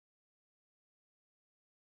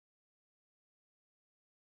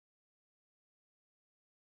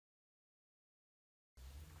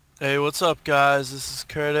Hey, what's up, guys? This is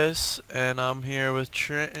Curtis, and I'm here with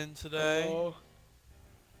Trenton today, Hello.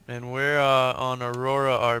 and we're on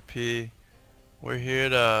AuroraRP. We're here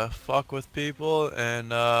to fuck with people,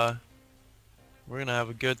 and we're gonna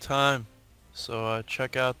have a good time. So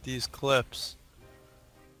check out these clips.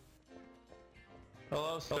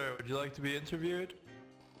 Hello, sir. Would you like to be interviewed?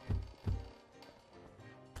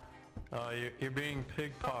 You're being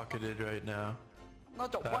pickpocketed right now.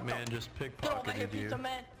 That man just pickpocketed you.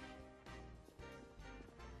 Man.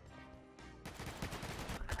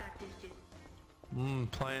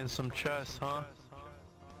 Playing some chess, huh?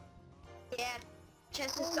 Yeah,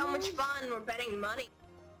 chess is so much fun. We're betting money.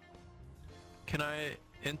 Can I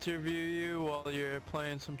interview you while you're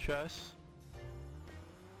playing some chess?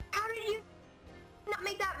 How did you not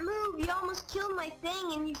make that move? You almost killed my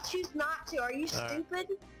thing and you choose not to. Are you stupid?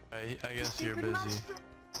 I guess you're busy.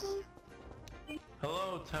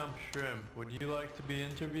 Hello, Temp Shrimp. Would you like to be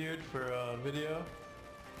interviewed for a video?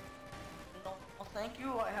 No, thank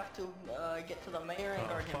you. I have to get to the mayor and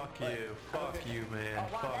guard him. Fuck you. Fuck you, man.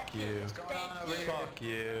 Fuck you. Fuck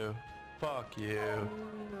you. Fuck you.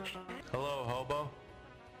 Hello, hobo.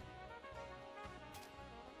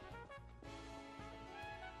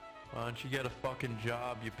 Why don't you get a fucking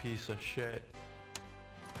job, you piece of shit?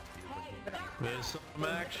 There's some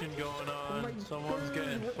action going on. Someone's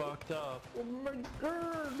getting fucked up. Oh my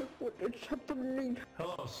god, what is happening?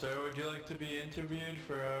 Hello, sir. Would you like to be interviewed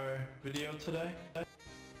for our video today?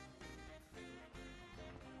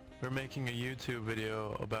 We're making a YouTube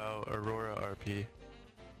video about AuroraRP.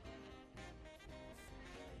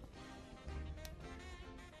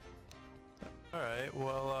 Alright,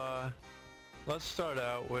 well, let's start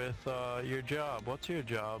out with your job. What's your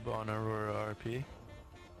job on AuroraRP?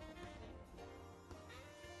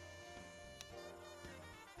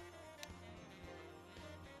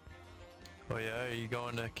 Oh yeah, are you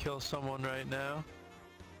going to kill someone right now?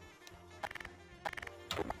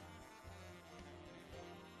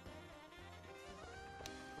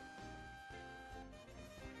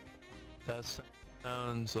 That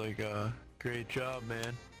sounds like a great job,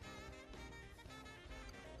 man.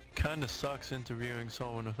 Kinda sucks interviewing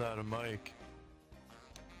someone without a mic.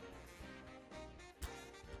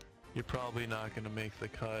 You're probably not gonna make the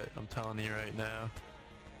cut, I'm telling you right now.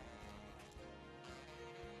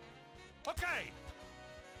 Okay!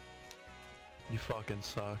 You fucking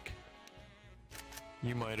suck.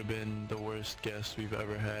 You might have been the worst guest we've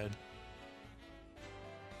ever had.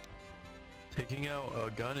 Taking out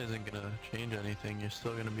a gun isn't gonna change anything. You're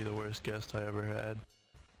still gonna be the worst guest I ever had.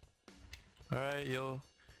 Alright,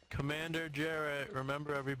 Commander Jarrett,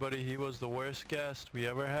 remember everybody, he was the worst guest we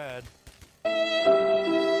ever had.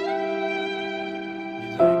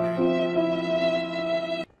 He's angry.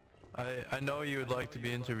 I know you would like to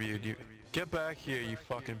be interviewed. You get back here, you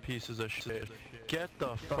fucking pieces of shit. Get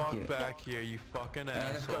the fuck back here, you fucking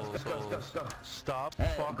assholes. Stop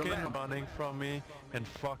fucking running from me and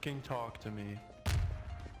fucking talk to me.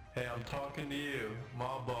 Hey, I'm talking to you,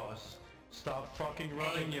 my boss. Stop fucking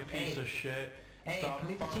running, you piece of shit. Stop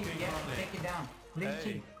fucking running. You have to take it down.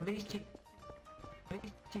 Police chief, you have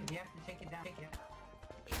to take it down.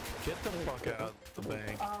 Get the fuck out of the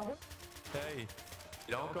bank. Hey,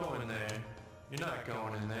 don't go in there. You're not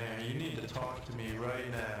going in there. You need to talk to me right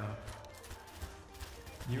now.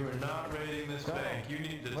 You are not raiding this bank. You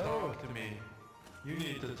need to talk to me. You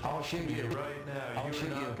need to talk to me right now. You are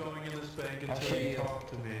not going in this bank until you talk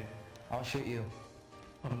to me. I'll shoot you.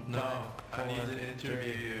 No, I need to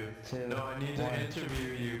interview you. No, I need to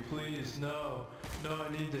interview you. Please, no. No, I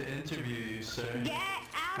need to interview you, sir. Get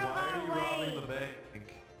out of Why are you my way! robbing the bank?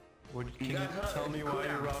 Can you tell me why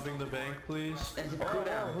you're robbing the bank, please?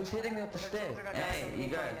 Who's hitting me with the stick? Hey, you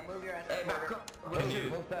guys. Hey, back up. Can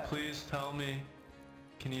you please tell me?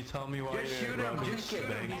 Can you tell me why you're robbing the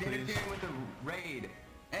bank, please? With the raid.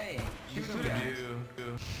 Hey, You shoot him.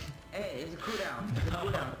 do. Hey, it's a cooldown. It's a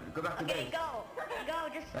cooldown. Go back to base. Okay, go! Go,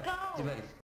 just go! To base.